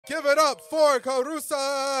Give it up for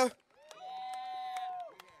Caruci.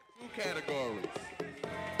 Two categories.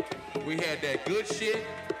 We had that good shit,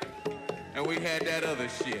 and we had that other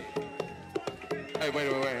shit. Hey,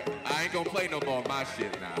 wait. I ain't gonna play no more of my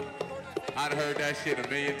shit now. I'd heard that shit a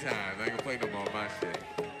million times. I ain't gonna play no more of my shit.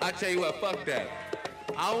 I tell you what, fuck that.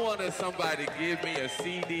 I wanted somebody to give me a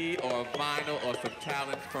CD or a vinyl or some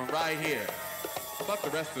talent from right here. Fuck the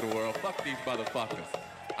rest of the world. Fuck these motherfuckers.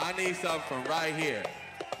 I need something from right here.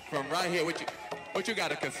 From right here. What you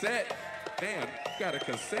got, a cassette? Damn, you got a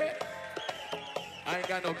cassette? I ain't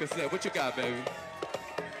got no cassette. What you got, baby?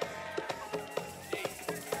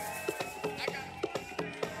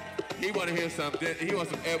 He want to hear something. He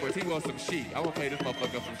wants some Edwards. He wants some Chic. I want to play this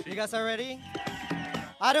motherfucker some Chic. You guys are ready?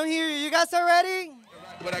 I don't hear you. You guys are ready?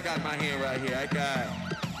 What I got in my hand right here? I got...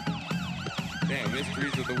 Damn,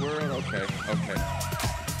 Mysteries of the World? Okay.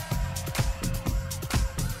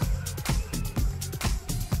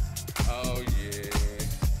 Oh, yeah.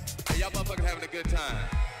 Hey, y'all motherfuckers having a good time.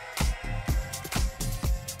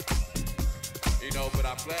 You know, but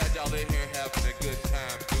I'm glad y'all in here having a good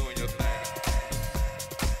time doing your thing.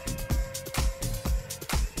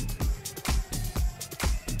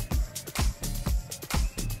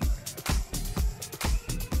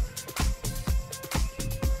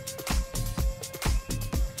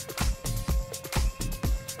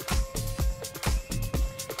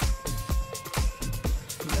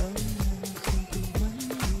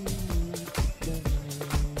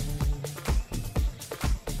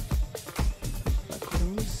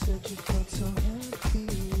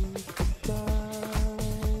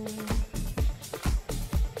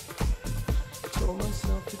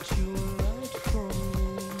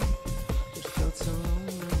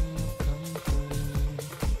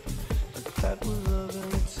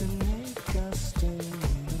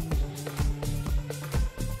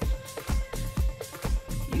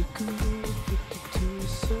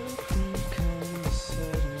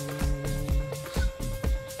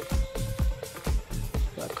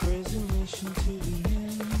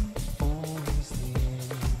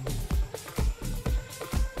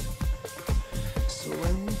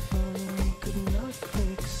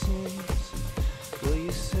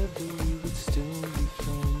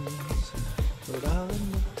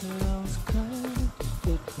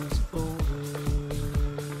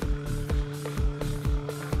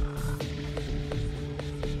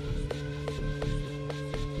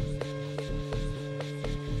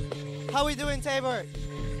 How we doing, Tabor?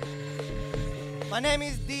 My name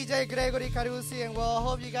is DJ Gregory Caruci, and well, I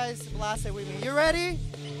hope you guys blast it with me. You ready?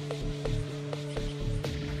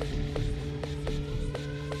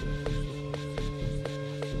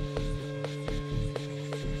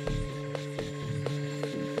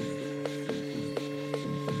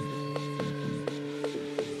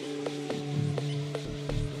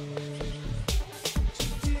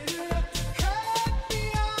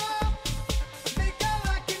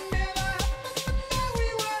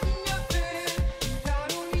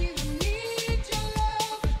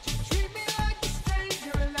 Treat me like a stranger.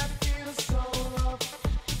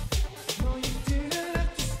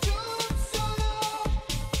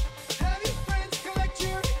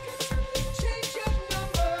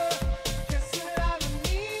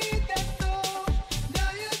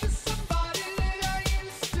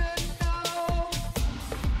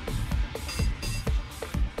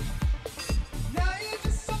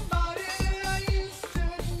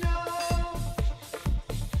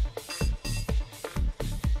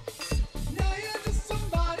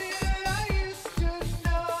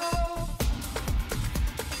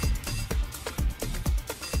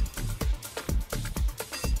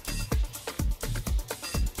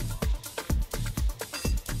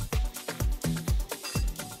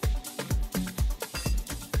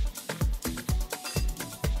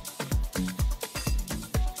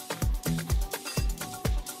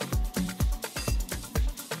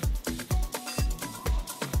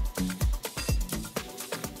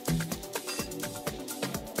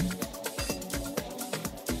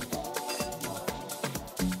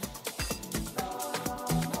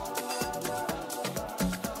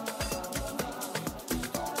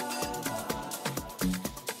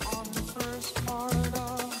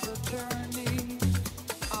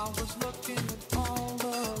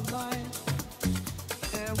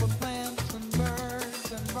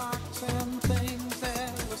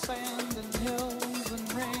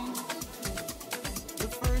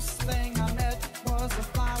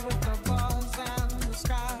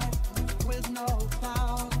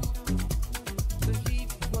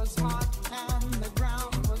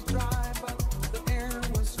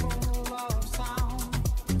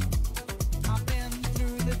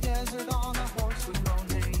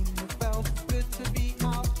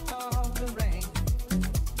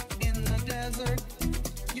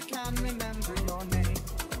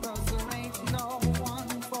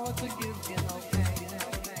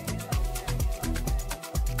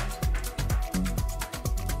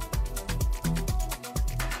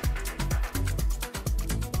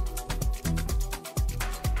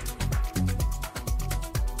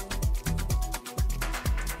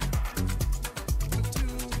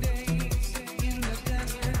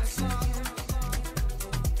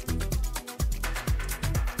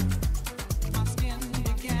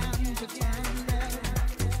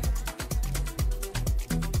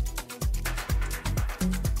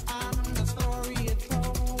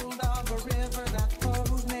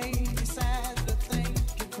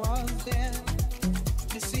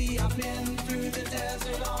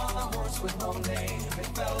 with no name. It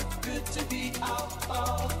felt good to be out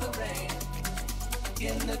of the rain.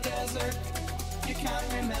 In the desert, you can't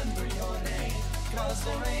remember your name, 'cause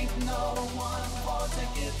there ain't no one for to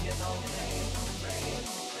give you no name.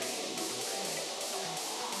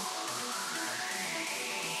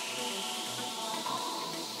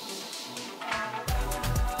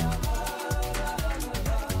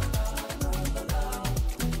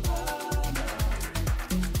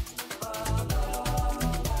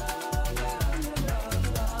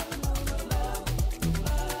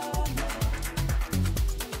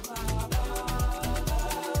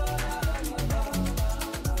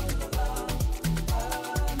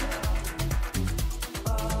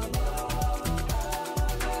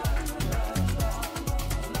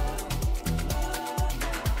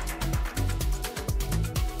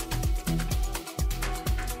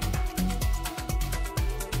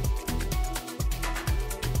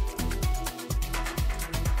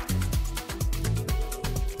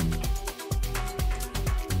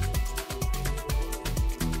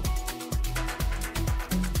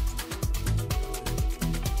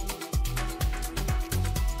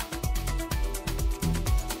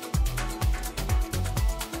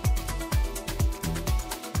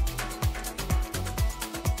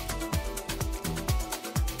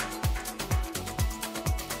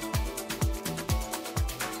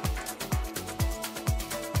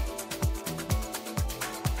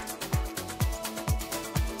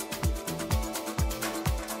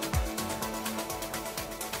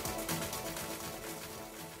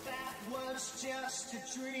 Just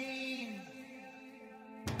a dream.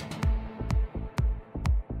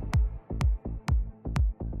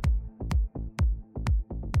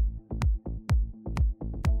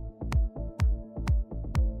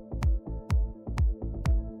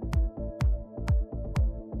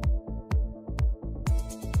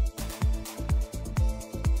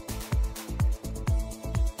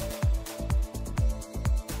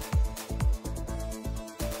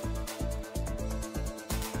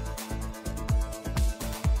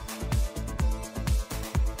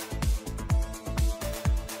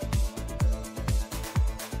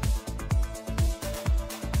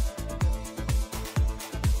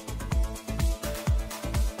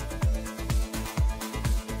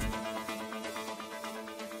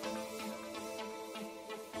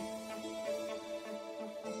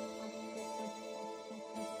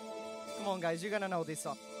 Come on, guys, you're gonna know this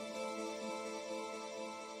song.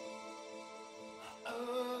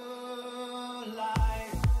 Oh,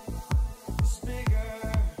 life is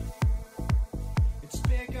bigger. It's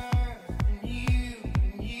bigger than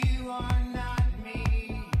you are not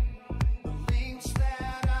me. The links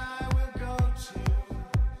that I will go to,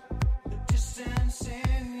 the distance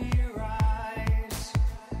in your eyes.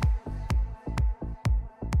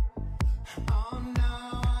 Oh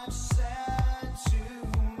no, I've said too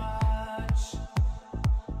much.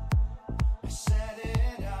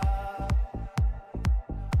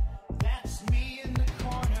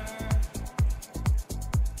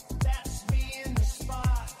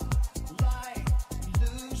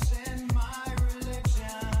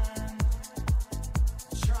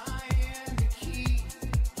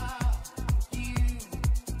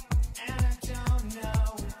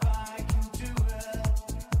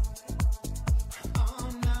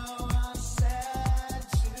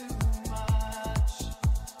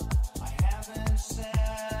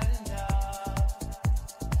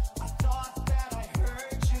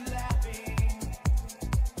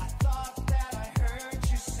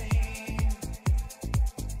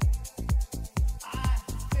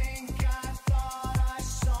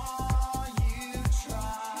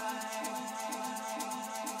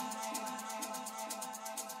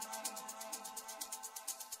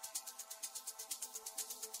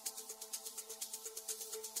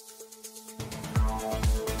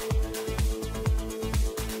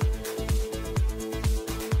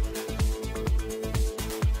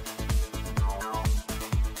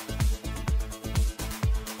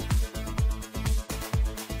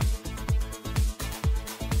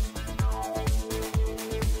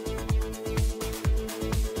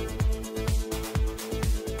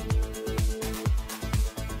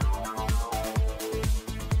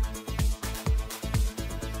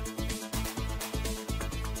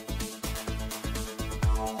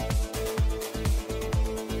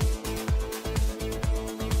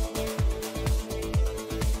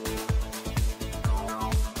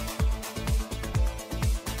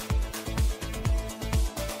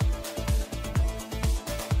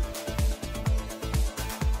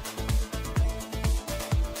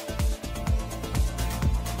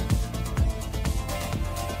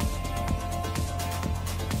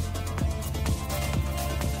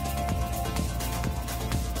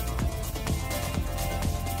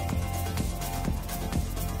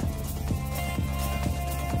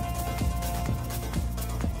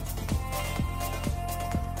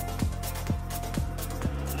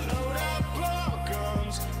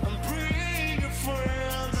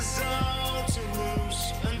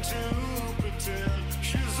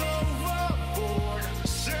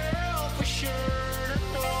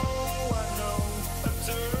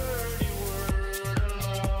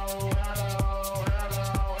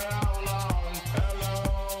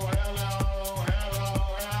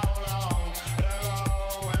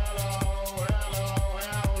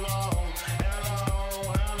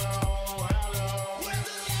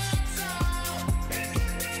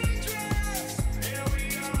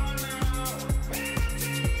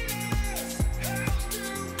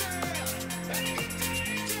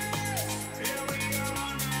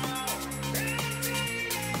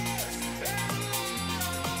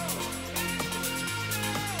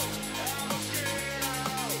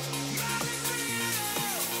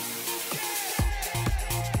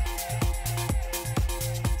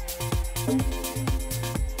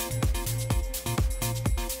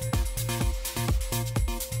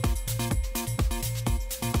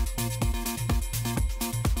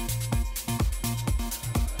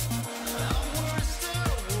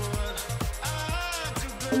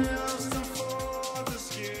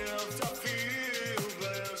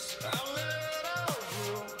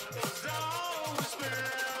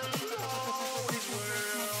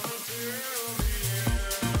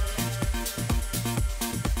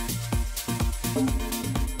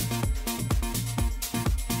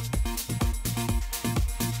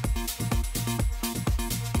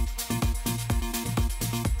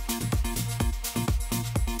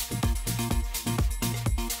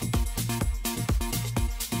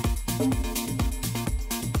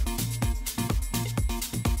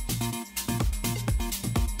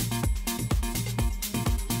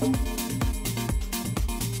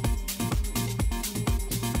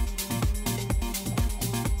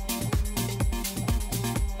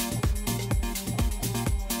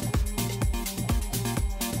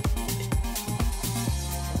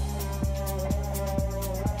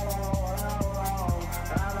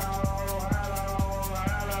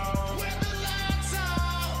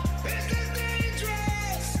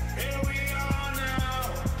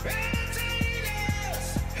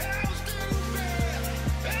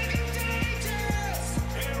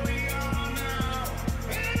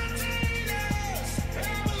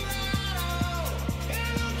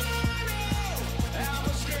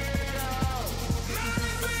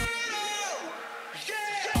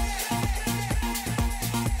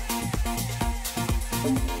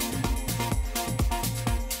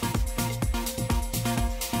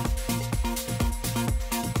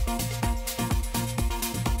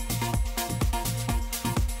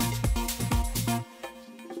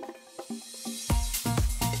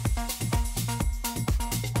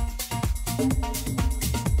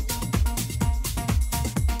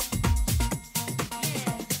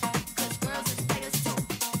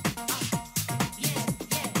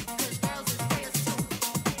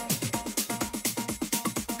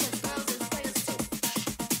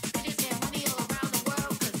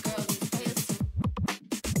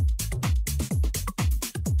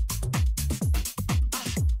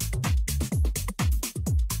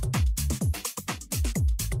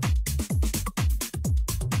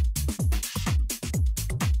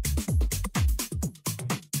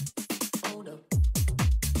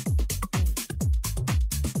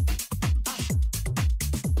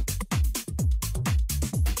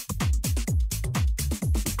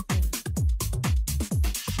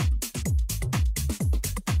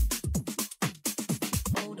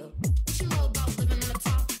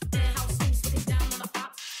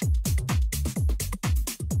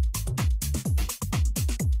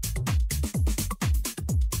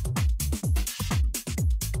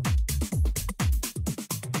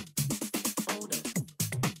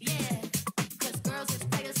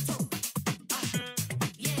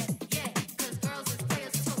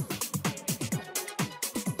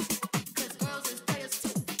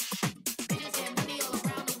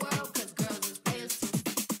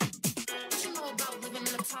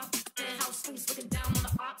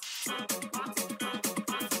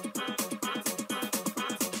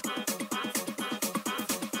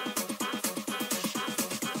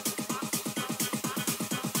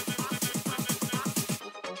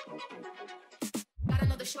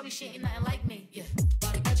 Shorty, she ain't nothing like me. Yeah,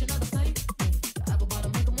 about to catch another fight. The apple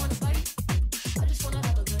bottom make 'em wanna fight. I just wanna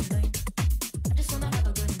have a good night. I just wanna have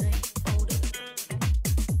a good night. Hold up.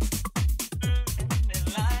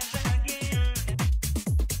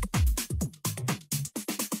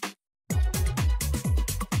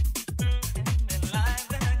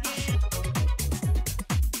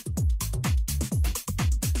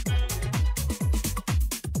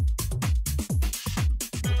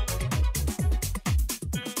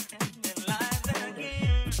 Again.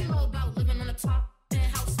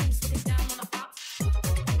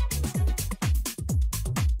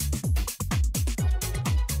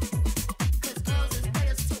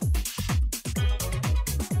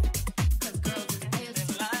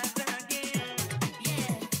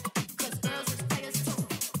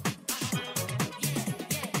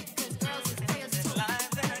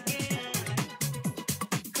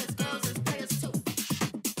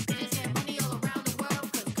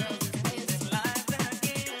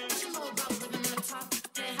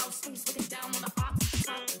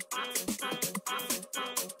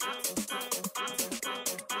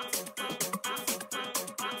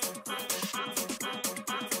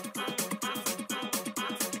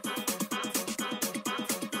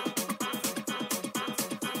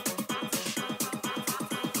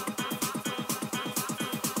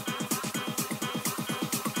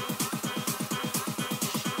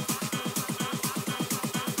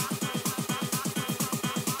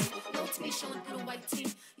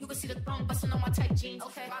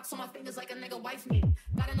 my fingers like a nigga wife me.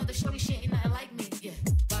 Got another shorty, she ain't nothing like me. Yeah,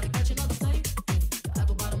 gotta catch another fight. The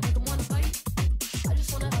apple bottom make 'em wanna fight. I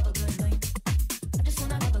just wanna have a good night. I just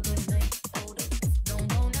wanna have a good night. Hold up, don't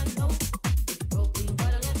know, not know. If you broke, then you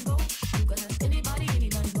gotta let go. You can have anybody,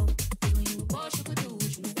 go. 'Cause when you a boss, you could do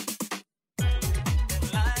what you want.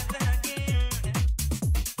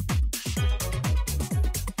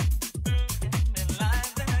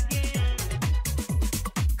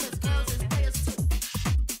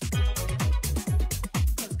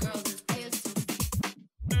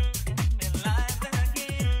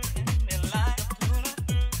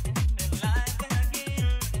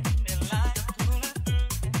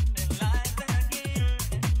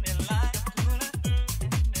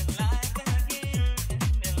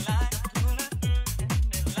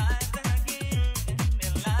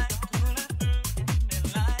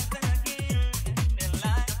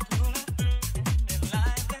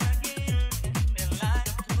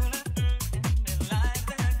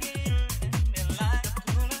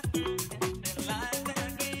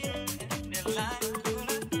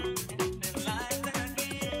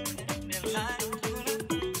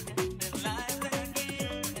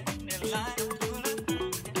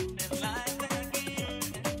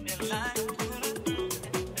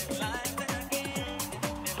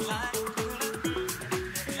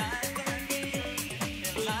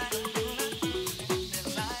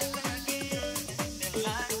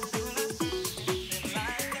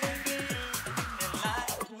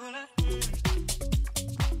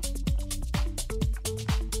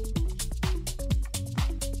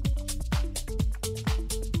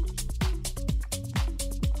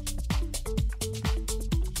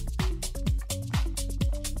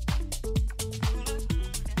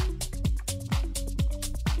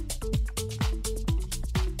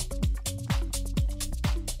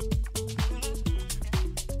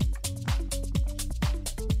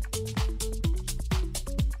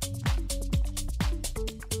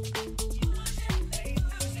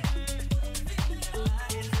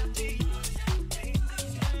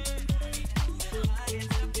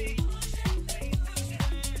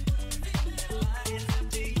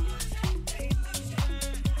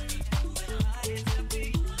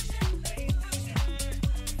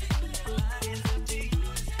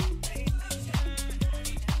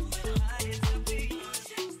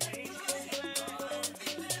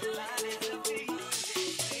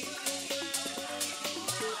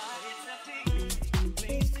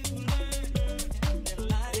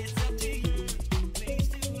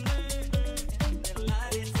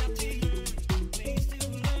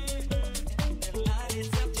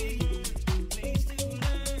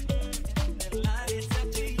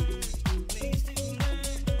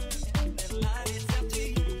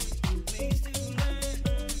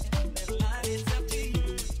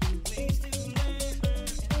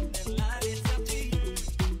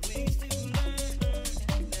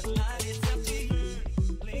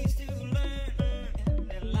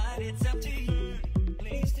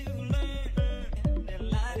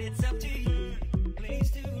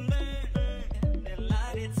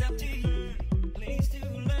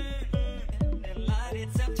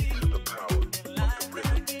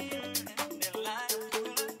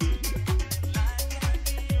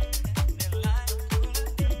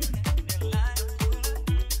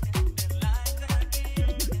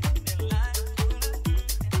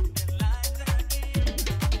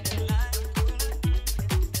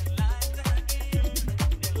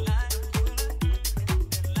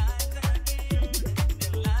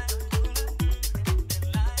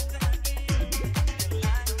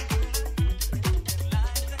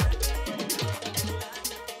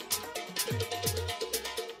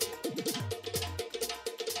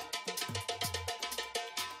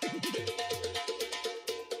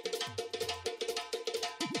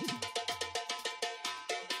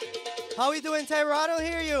 How we doing, Tabor? I don't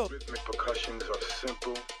hear you. Rhythmic percussions are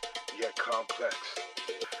simple yet complex.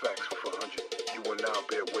 Facts for 100. You will now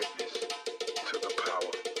bear witness to the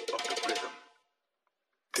power of the rhythm.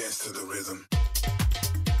 Dance to the rhythm.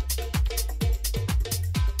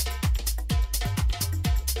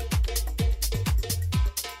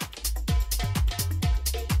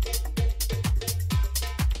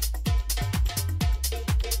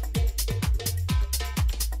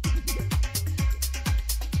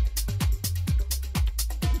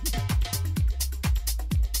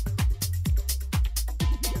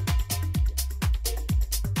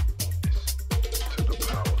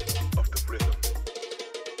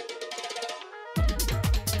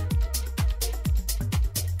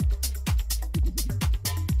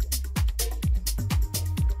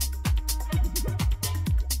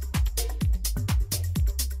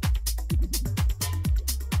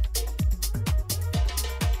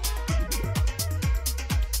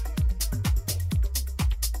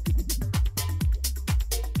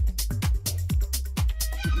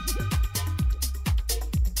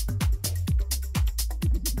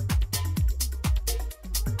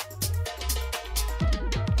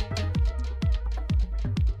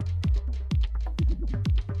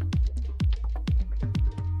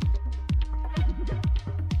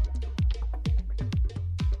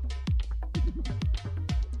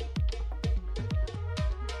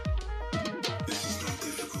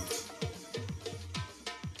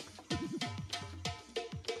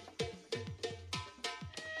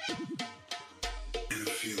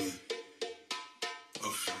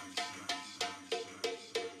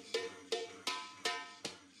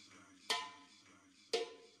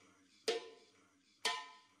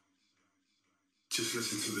 Just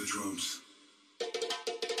listen to the drums.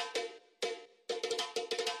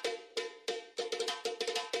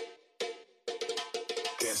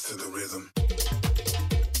 Dance to the rhythm.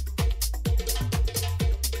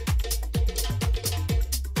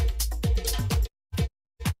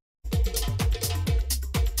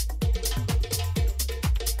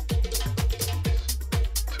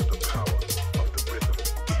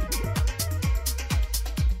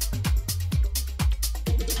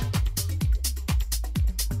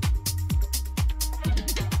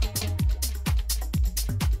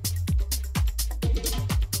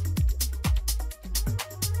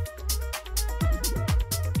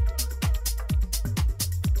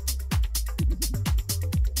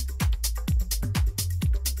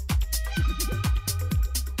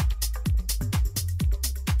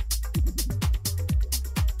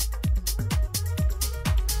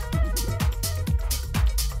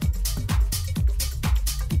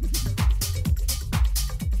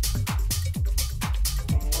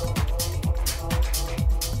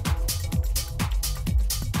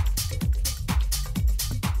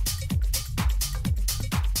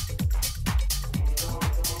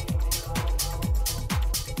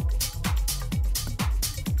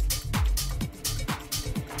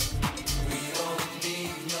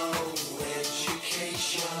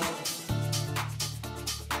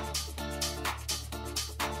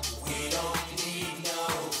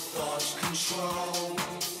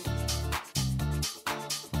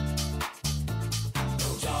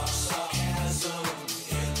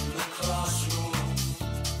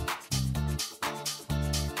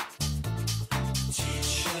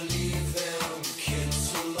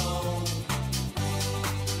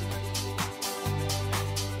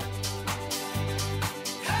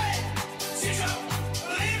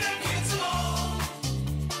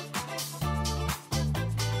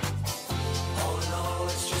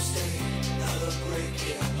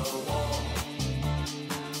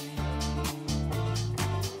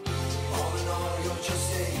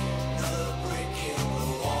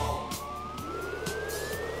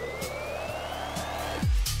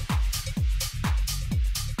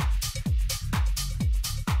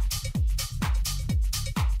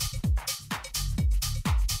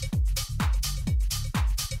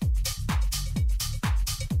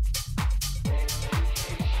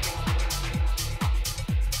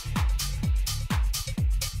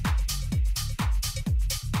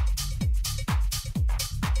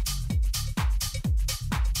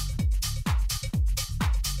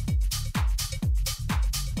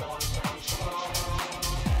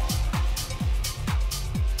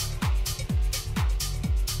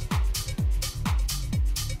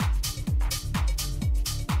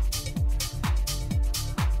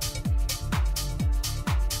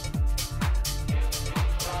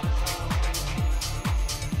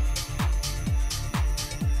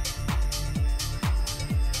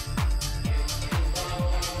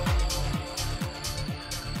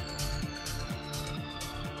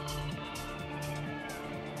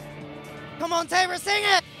 Come on, Tabor, sing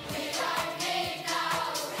it!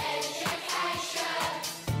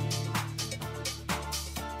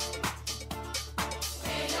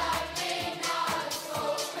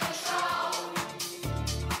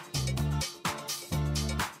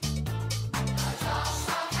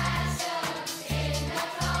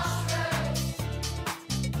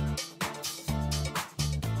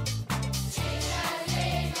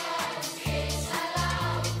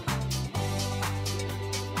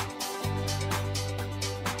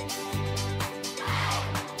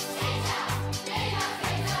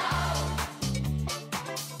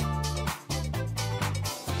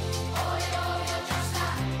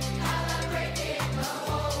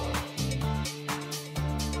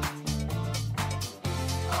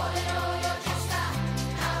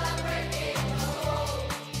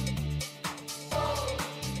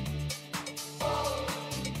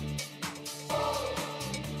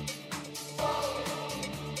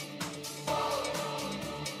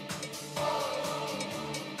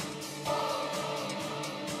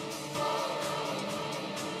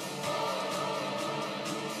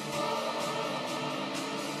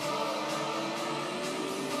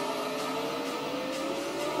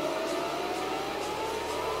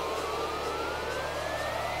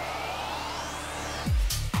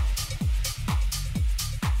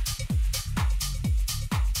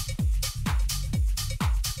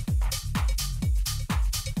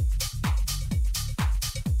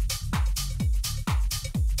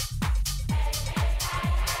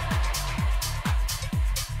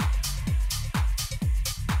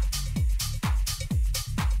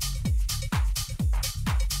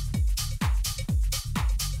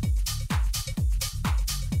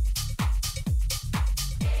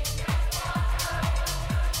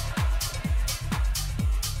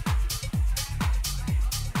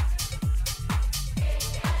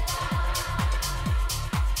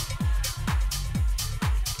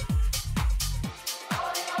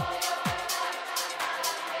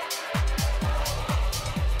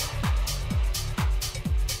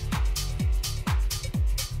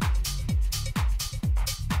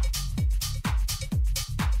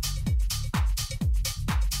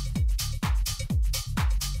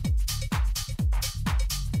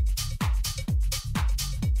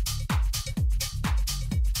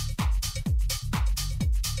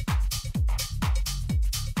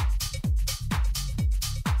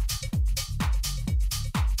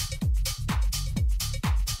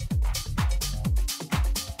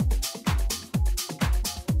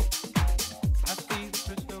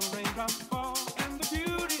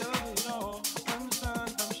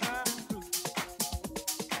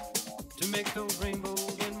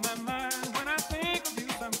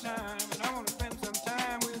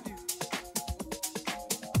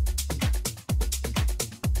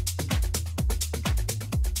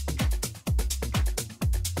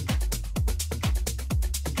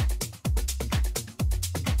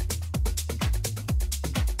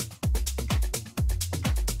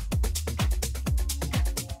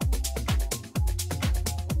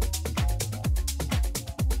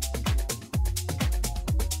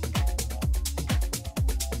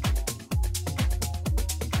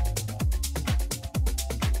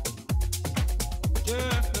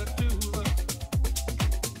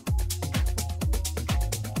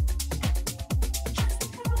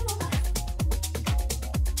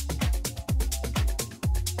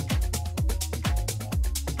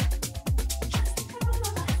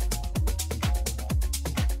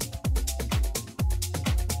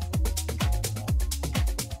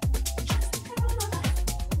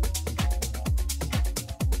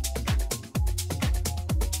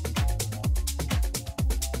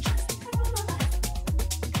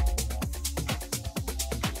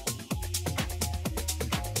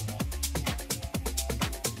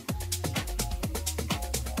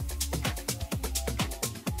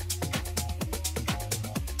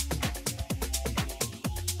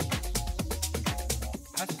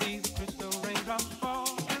 I see the crystal raindrops fall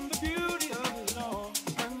and the beauty of it all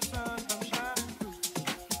when the sun comes shining through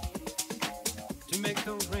to make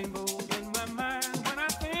those rainbows in my mind when I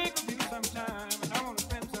think of you sometime and I want to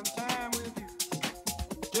spend some time with you.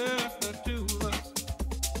 Just the two of us.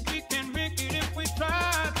 We can make it if we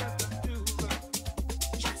try. Just the two of us.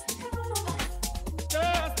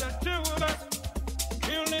 Just the two of us.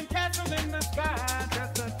 Building castles in the sky.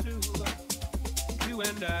 Just the two of us. You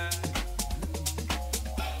and I.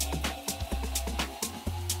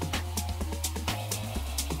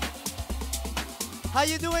 How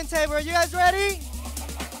you doing, Tabor? You guys ready?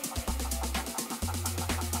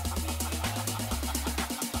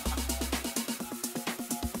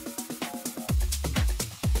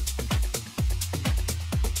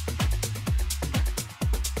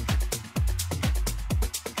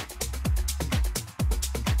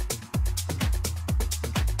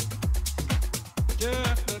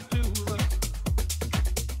 Just the two of us.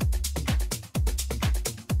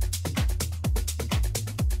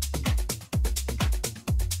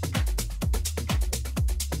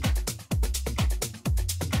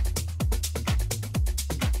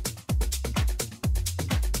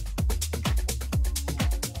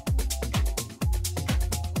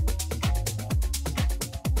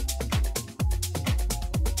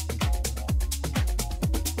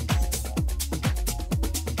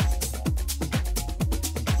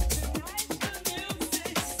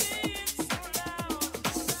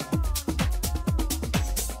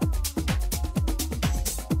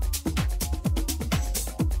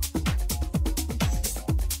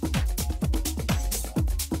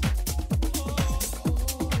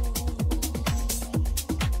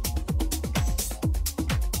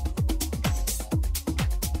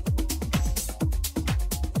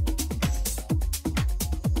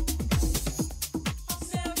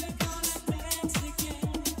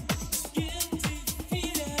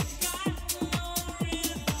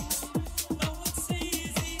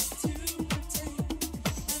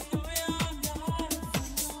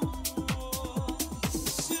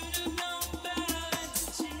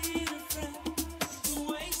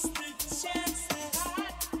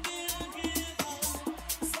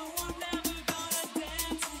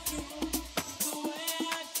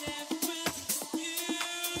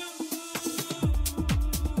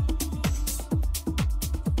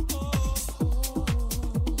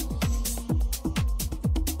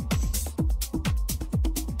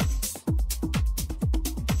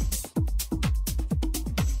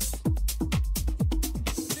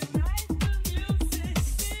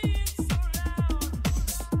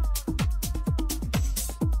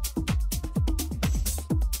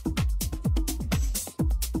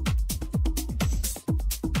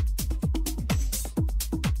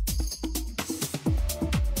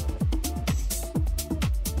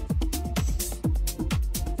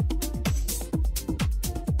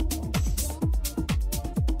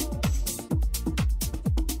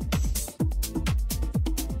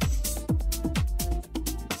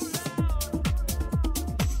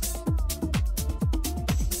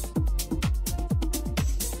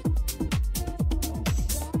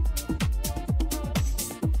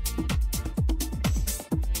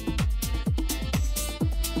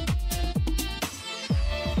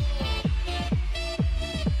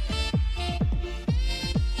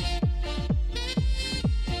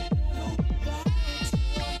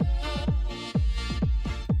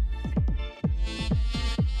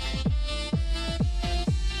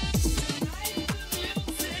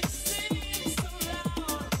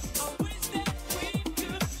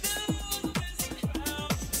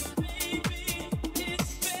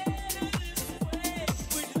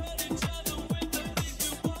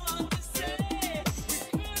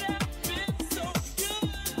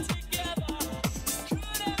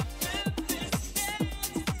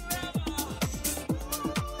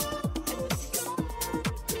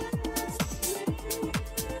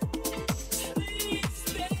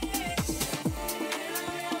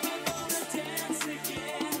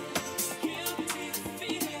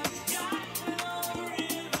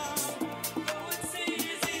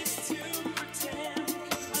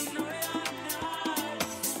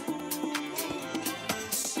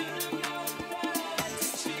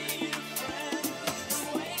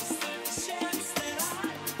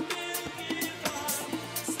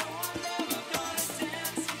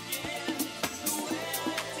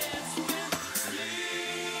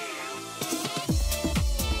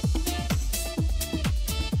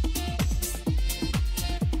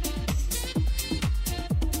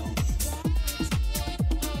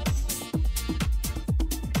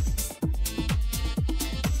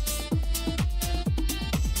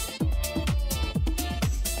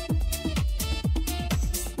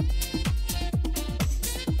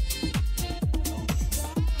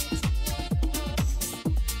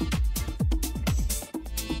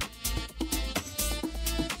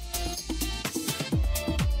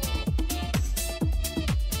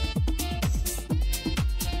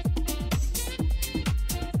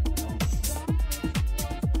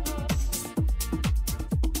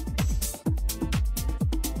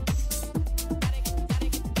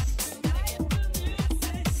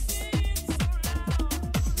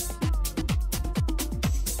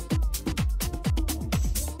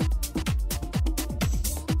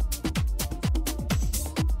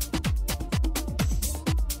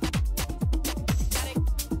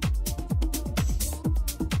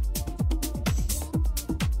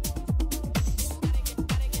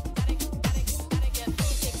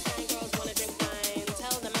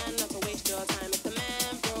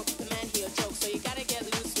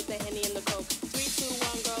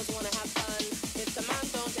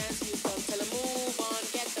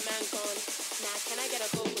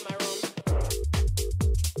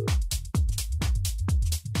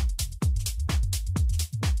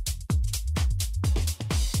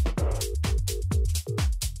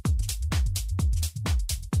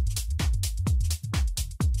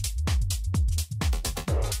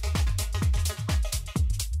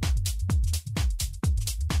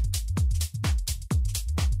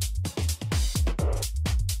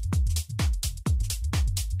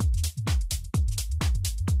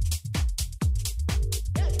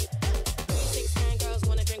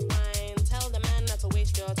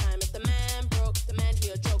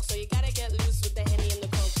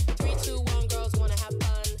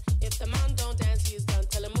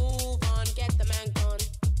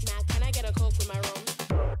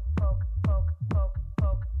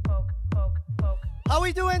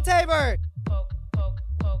 we doing, Tabor?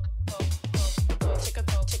 Check a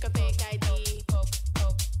fake ID.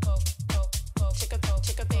 Check a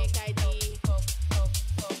fake ID.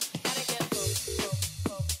 Gotta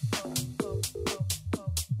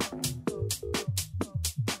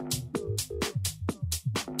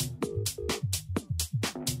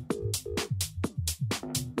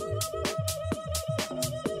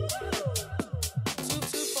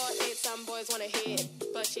get some boys wanna hit,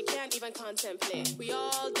 but you can't even contemplate. We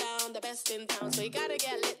all down, the best in town, so you gotta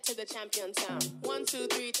get lit to the champion sound. 1, 2,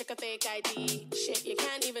 3, check a fake ID. Shit, you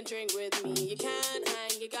can't even drink with me. You can't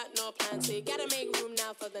hang, you got no plan, so you gotta make room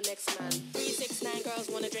now for the next man. 3, 6, 9 girls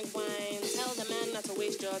wanna drink wine. Tell the man not to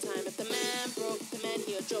waste your time. If the man broke, the man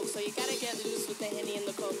he'll joke, so you gotta get loose with the Henny and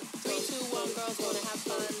the Coke. 3, 2, 1, girls wanna have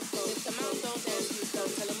fun. If the man don't dance, you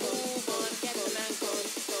don't. Tell him move on, get the man gone.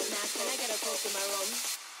 Now can I get a Coke in my rum?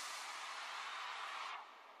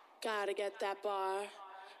 Gotta get that bar,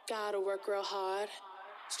 gotta work real hard.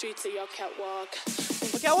 Streets are your catwalk.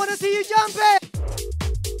 Okay, I want to see you jumping.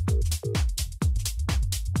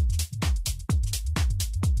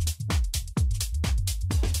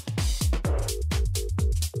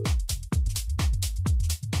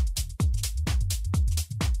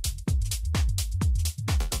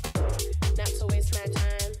 Not to waste my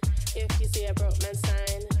time. If you see a broke man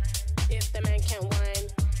sign, if the man can't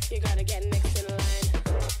whine, you gotta get next in line.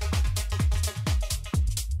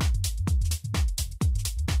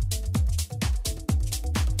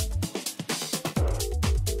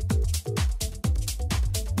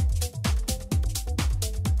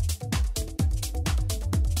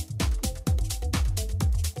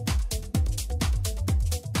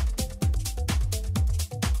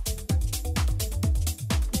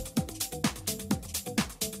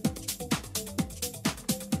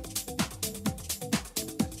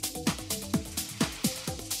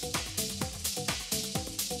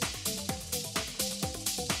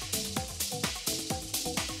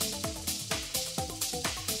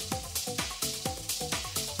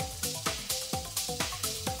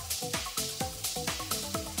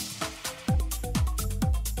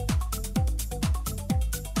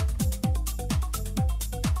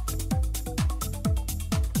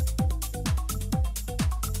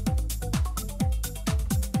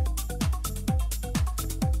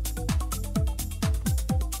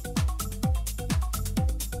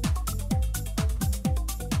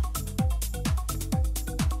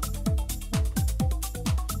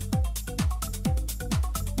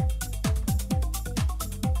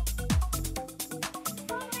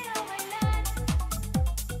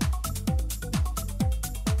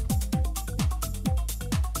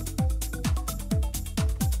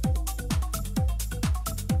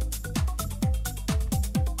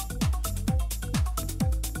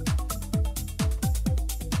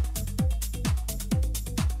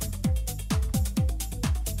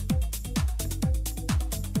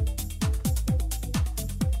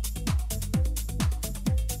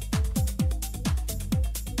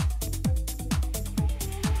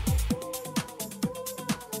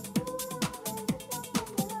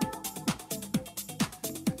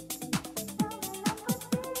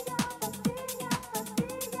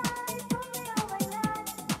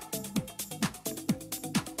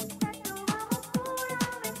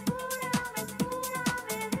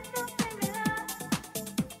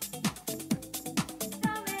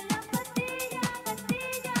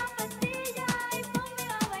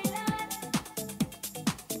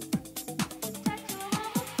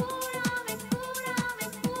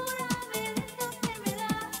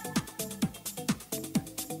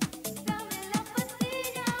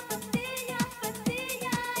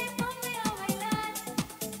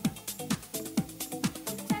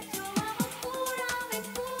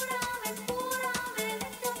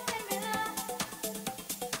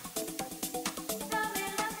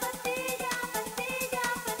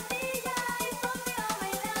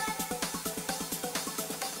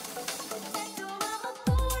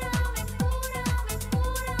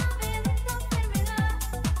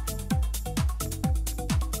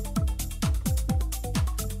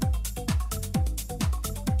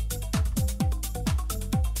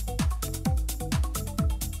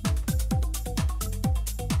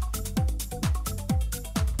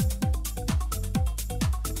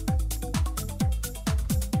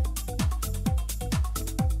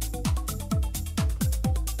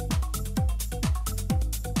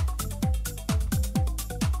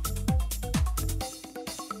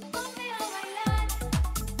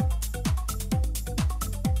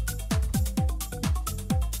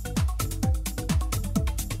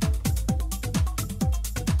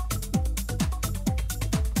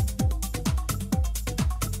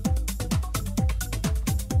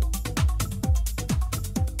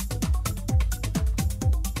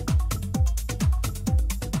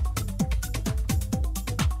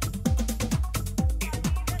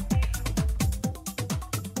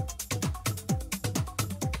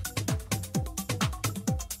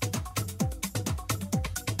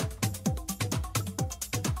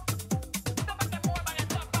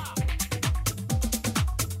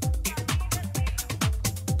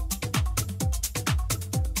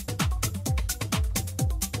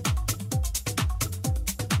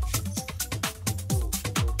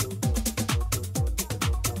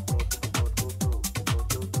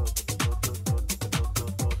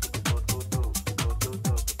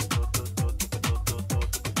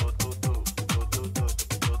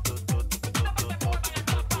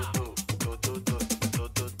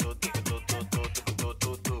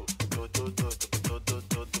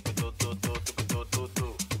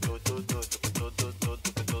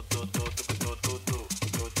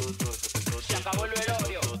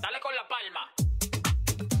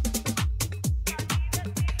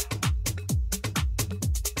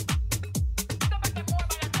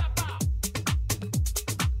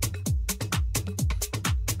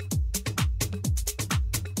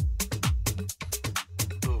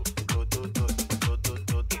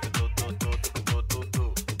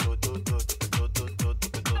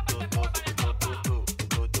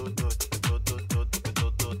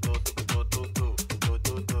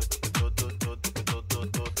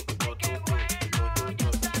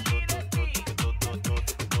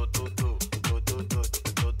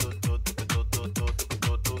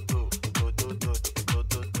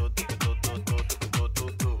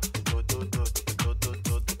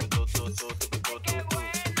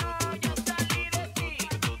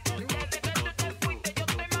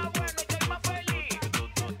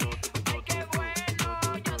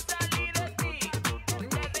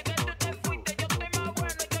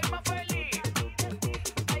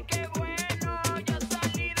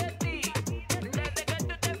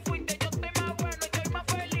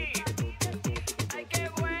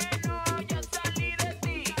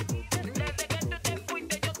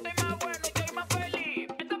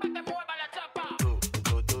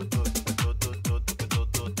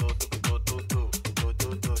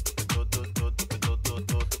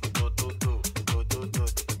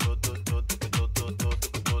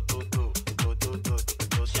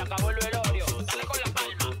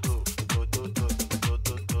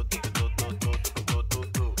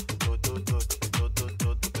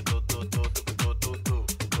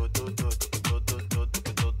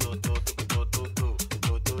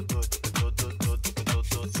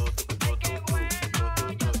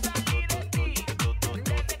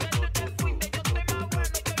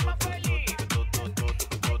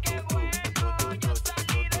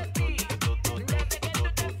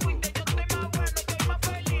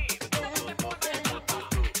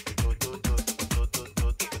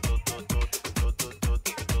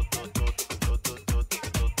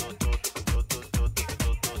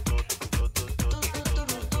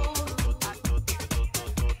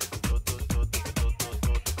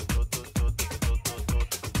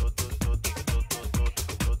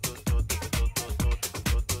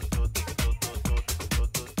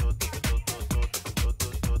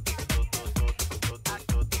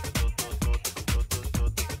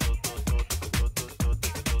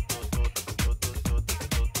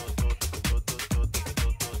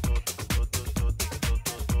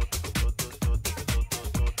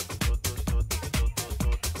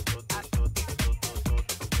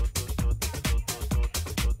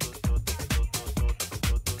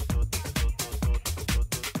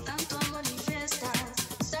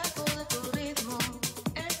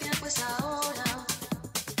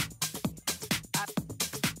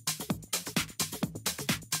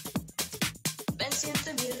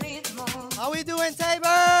 we doing,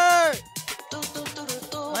 Tabor?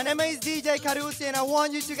 My name is DJ Caruci, and I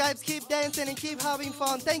want you to guys keep dancing and keep having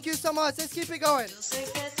fun. Thank you so much. Let's keep it going.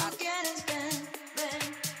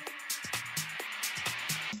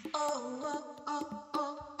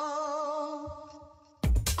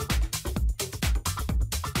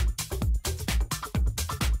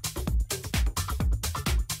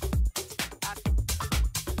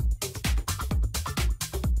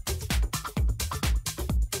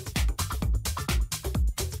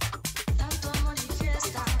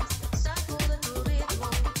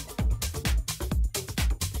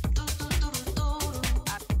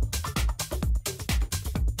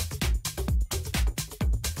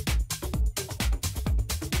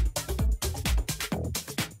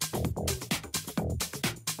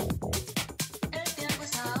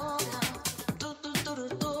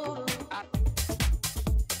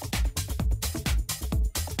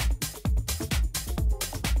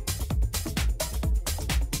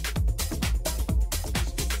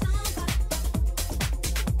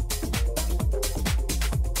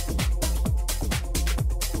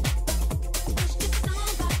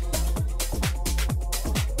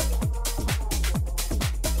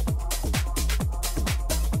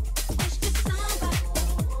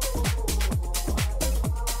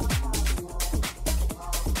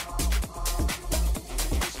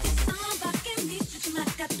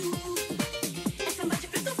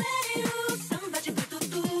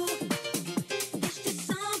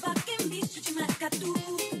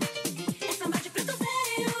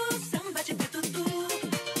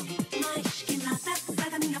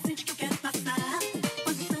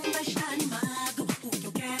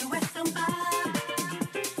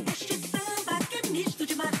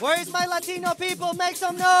 Where is my Latino people? Make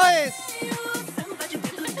some noise!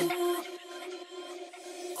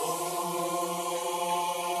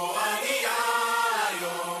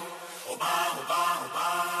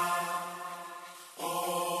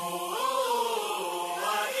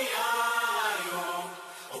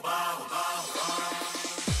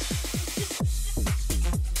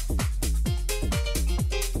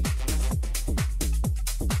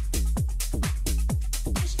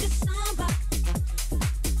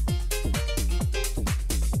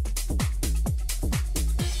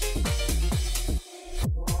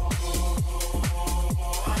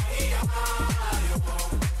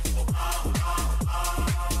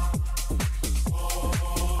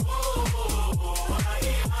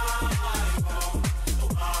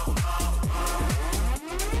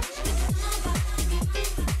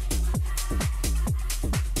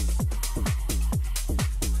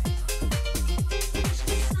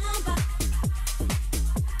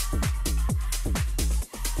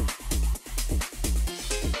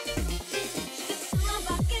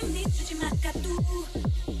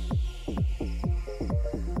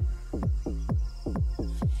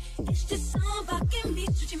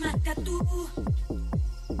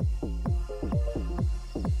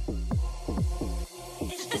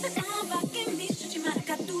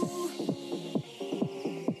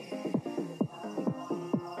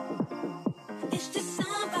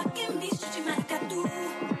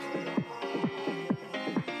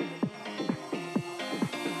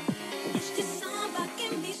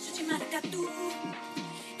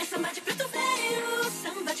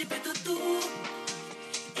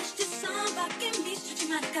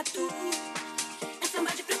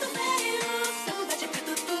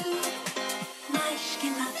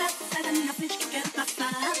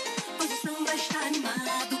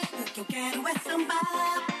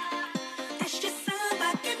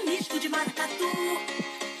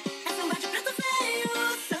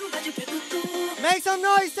 Make some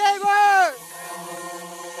noise, Tabor!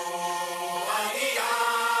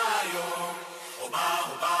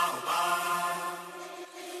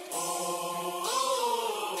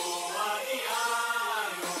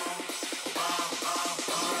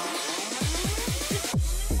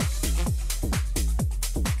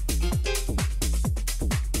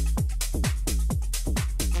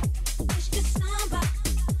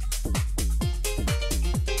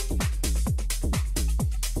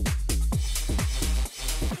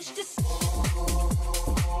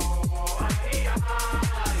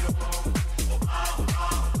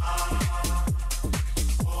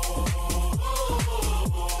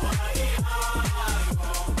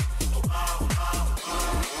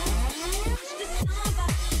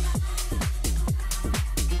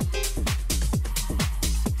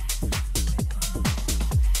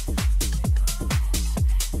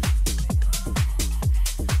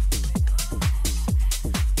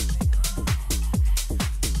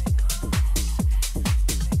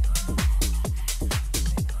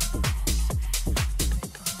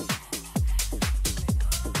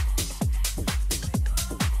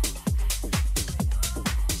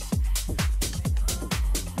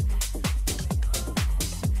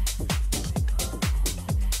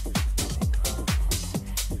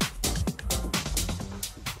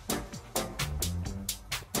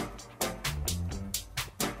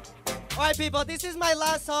 Alright people, this is my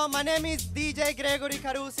last song. My name is DJ Gregory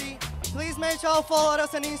Caruci. Please make sure to follow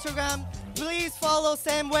us on Instagram. Please follow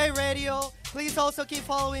Samewave Radio. Please also keep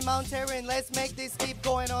following Mt Tabor, and let's make this keep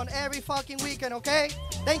going on every fucking weekend, okay?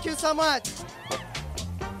 Thank you so much.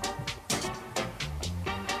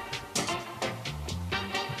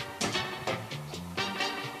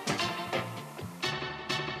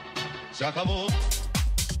 Se acabó.